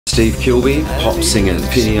Steve Kilbey, pop singer,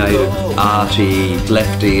 opinionated, arty,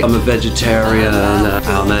 lefty. I'm a vegetarian,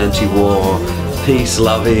 I'm anti-war,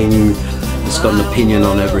 peace-loving, it's got an opinion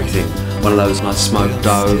on everything. One of those, I smoke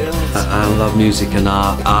dope, I love music and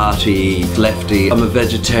art, arty, lefty. I'm a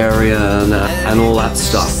vegetarian and all that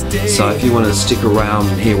stuff. So if you want to stick around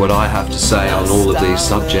and hear what I have to say on all of these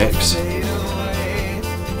subjects,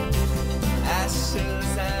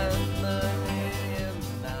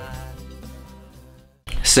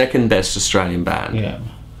 second best Australian band. Yeah.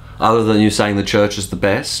 Other than you saying the Church is the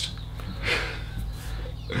best.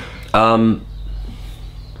 A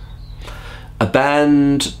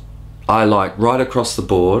band I like right across the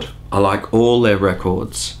board, I like all their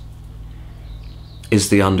records, is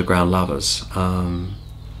the Underground Lovers,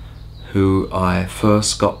 who I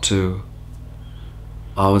first got to,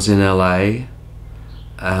 I was in LA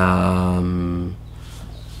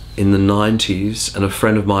in the 90s, and a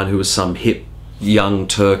friend of mine who was some hip young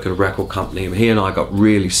Turk at a record company, and he and I got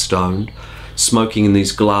really stoned, smoking in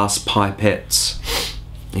these glass pipettes.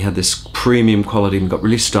 He had this premium quality and got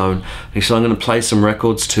really stoned. And he said, I'm going to play some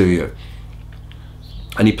records to you.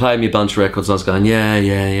 And he played me a bunch of records. I was going, yeah.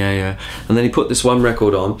 And then he put this one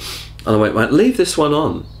record on, and I went, mate, leave this one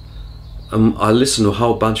on. And I listened to a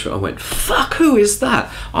whole bunch of it. I went, fuck, who is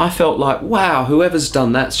that? I felt like, wow, whoever's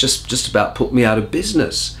done that's just about put me out of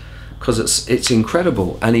business, because it's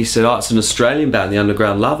incredible. And he said, oh, it's an Australian band, the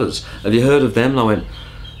Underground Lovers. Have you heard of them? And I went,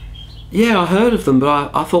 yeah, I heard of them, but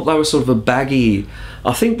I thought they were sort of a baggy.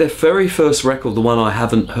 I think their very first record, the one I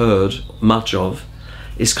haven't heard much of,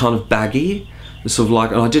 is kind of baggy. It's sort of like,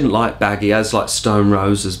 and I didn't like baggy, as like Stone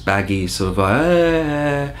Roses, baggy, sort of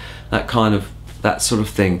that sort of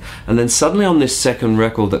thing. And then suddenly on this second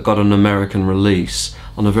record that got an American release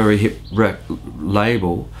on a very hip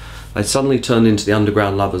label, they suddenly turned into the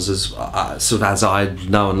Underground Lovers as sort of as I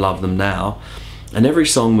know and love them now, and every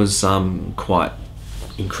song was quite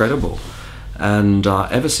incredible. And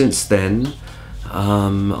ever since then,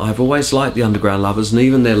 I've always liked the Underground Lovers, and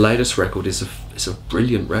even their latest record is a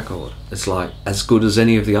brilliant record. It's like as good as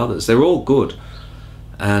any of the others. They're all good,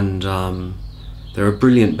 and they're a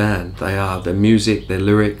brilliant band. They are. Their music, their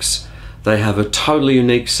lyrics. They have a totally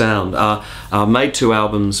unique sound. Made 2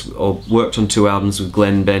 albums, or worked on 2 albums with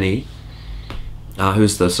Glenn Benny,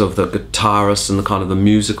 who's the sort of the guitarist and the kind of the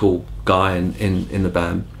musical guy in the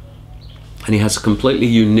band. And he has a completely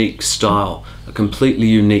unique style, a completely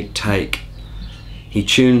unique take. He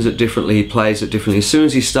tunes it differently, he plays it differently. As soon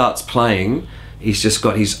as he starts playing, he's just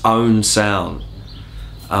got his own sound.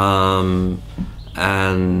 And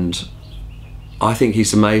I think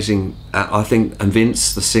he's amazing. I think, and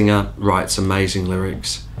Vince, the singer, writes amazing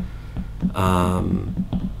lyrics.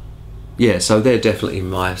 Yeah, so they're definitely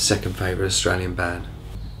my second favourite Australian band.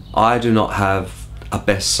 I do not have a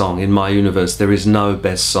best song in my universe. There is no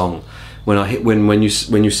best song. When you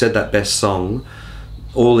said that best song,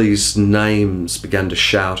 all these names began to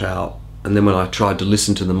shout out, and then when I tried to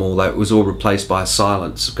listen to them all, it was all replaced by a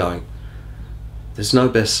silence of going, there's no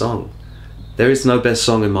best song. There is no best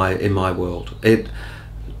song in my world.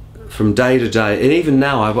 From day to day, and even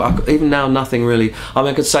now, nothing really. I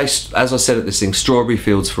mean, I could say, as I said at this thing, Strawberry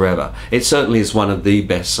Fields Forever. It certainly is one of the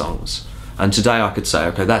best songs. And today I could say,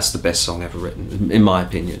 okay, that's the best song ever written, in my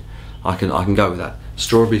opinion. I can go with that.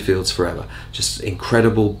 Strawberry Fields Forever. Just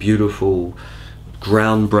incredible, beautiful,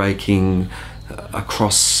 groundbreaking,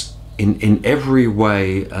 across in every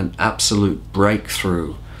way, an absolute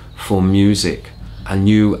breakthrough for music, a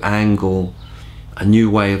new angle, a new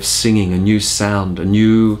way of singing, a new sound, a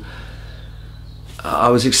new. I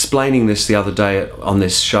was explaining this the other day on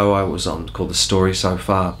this show I was on called The Story So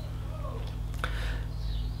Far.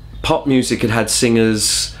 Pop music had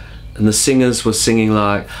singers, and the singers were singing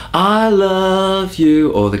like, I love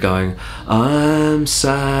you, or they're going, I'm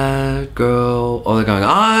sad girl, or they're going,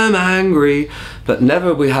 I'm angry, but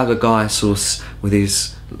never we have a guy sort of with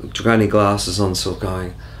his granny glasses on, sort of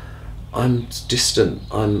going, I'm distant,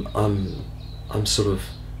 I'm sort of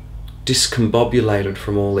discombobulated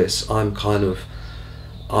from all this, I'm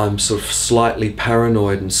sort of slightly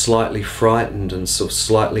paranoid and slightly frightened and sort of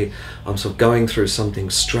slightly, I'm sort of going through something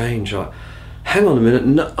strange. Hang on a minute,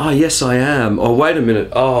 no, oh yes I am, or wait a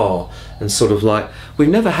minute, oh, and sort of like, we've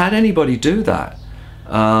never had anybody do that.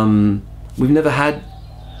 We've never had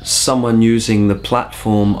someone using the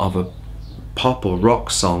platform of a pop or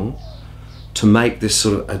rock song to make this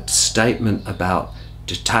sort of a statement about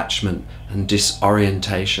detachment and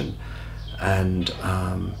disorientation and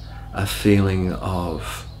a feeling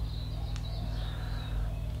of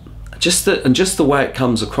just the way it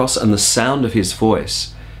comes across, and the sound of his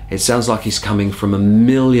voice. It sounds like he's coming from a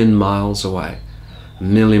million miles away, a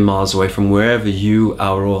million miles away from wherever you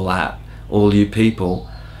are all at, all you people,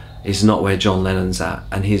 is not where John Lennon's at.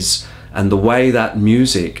 And the way that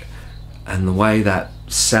music and the way that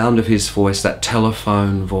sound of his voice, that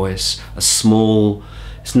telephone voice, it's no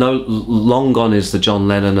long gone is the John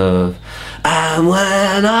Lennon of "and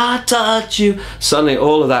when I touch you." Suddenly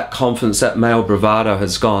all of that confidence, that male bravado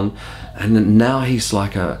has gone, and now he's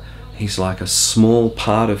like a small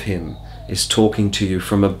part of him is talking to you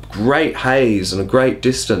from a great haze and a great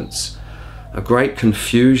distance, a great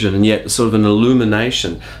confusion, and yet sort of an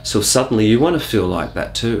illumination. So suddenly you want to feel like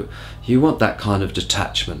that too. You want that kind of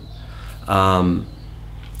detachment.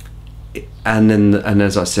 And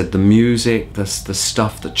as I said, the music, the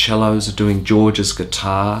stuff the cellos are doing, George's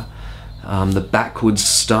guitar, the backwards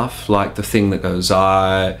stuff, like the thing that goes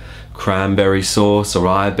 "I cranberry sauce" or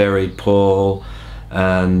 "I buried Paul,"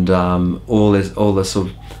 and all the sort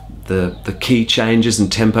of the key changes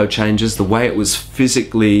and tempo changes, the way it was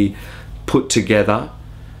physically put together.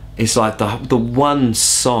 It's like the one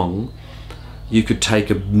song. You could take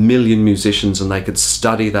a million musicians and they could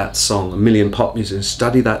study that song, a million pop musicians,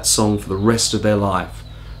 study that song for the rest of their life,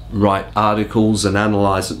 write articles and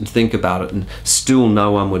analyze it and think about it, and still no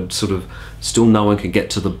one could get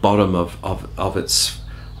to the bottom of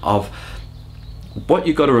what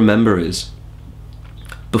you've got to remember is,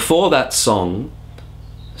 before that song,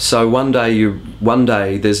 so one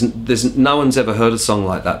day there's no one's ever heard a song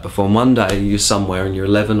like that before, and one day you're somewhere and you're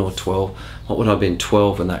 11 or 12. What would I have been,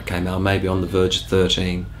 12 when that came out? Maybe on the verge of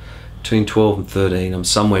 13. Between 12 and 13, I'm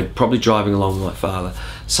somewhere, probably driving along with my father.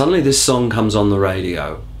 Suddenly this song comes on the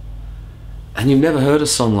radio, and you've never heard a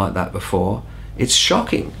song like that before. It's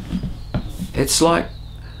shocking. It's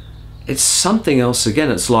something else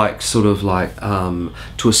again. It's like sort of like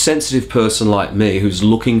to a sensitive person like me who's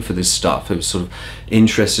looking for this stuff, who's sort of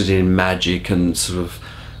interested in magic and sort of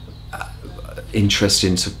interested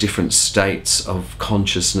in sort of different states of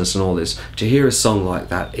consciousness and all this. To hear a song like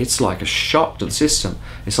that, it's like a shock to the system.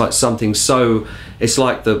 It's like something so, it's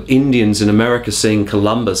like the Indians in America seeing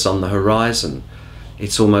Columbus on the horizon.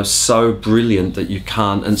 It's almost so brilliant that you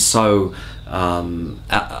can't, and so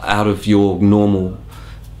out of your normal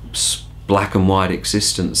black and white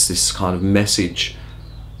existence, this kind of message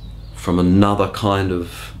from another kind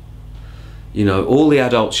of, you know, all the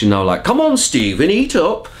adults, you know, like, "Come on, Stephen, eat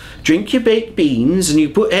up, drink your baked beans, and you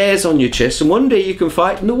put hairs on your chest, and one day you can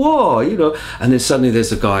fight in the war," you know. And then suddenly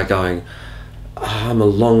there's a guy going, "I'm a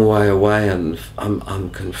long way away, and I'm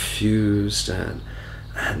confused, and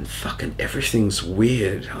fucking everything's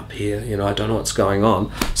weird up here, you know, I don't know what's going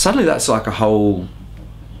on." Suddenly that's like a whole,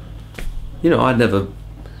 you know, I'd never.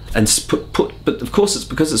 And but of course it's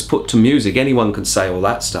because it's put to music. Anyone can say all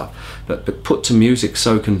that stuff, but put to music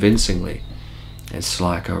so convincingly. It's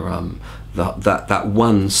like that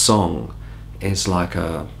one song is like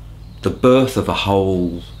the birth of a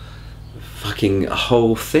whole thing,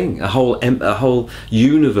 a whole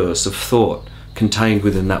universe of thought contained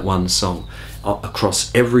within that one song,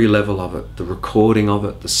 across every level of it, the recording of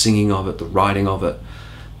it, the singing of it, the writing of it,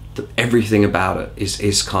 everything about it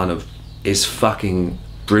is fucking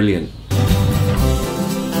brilliant.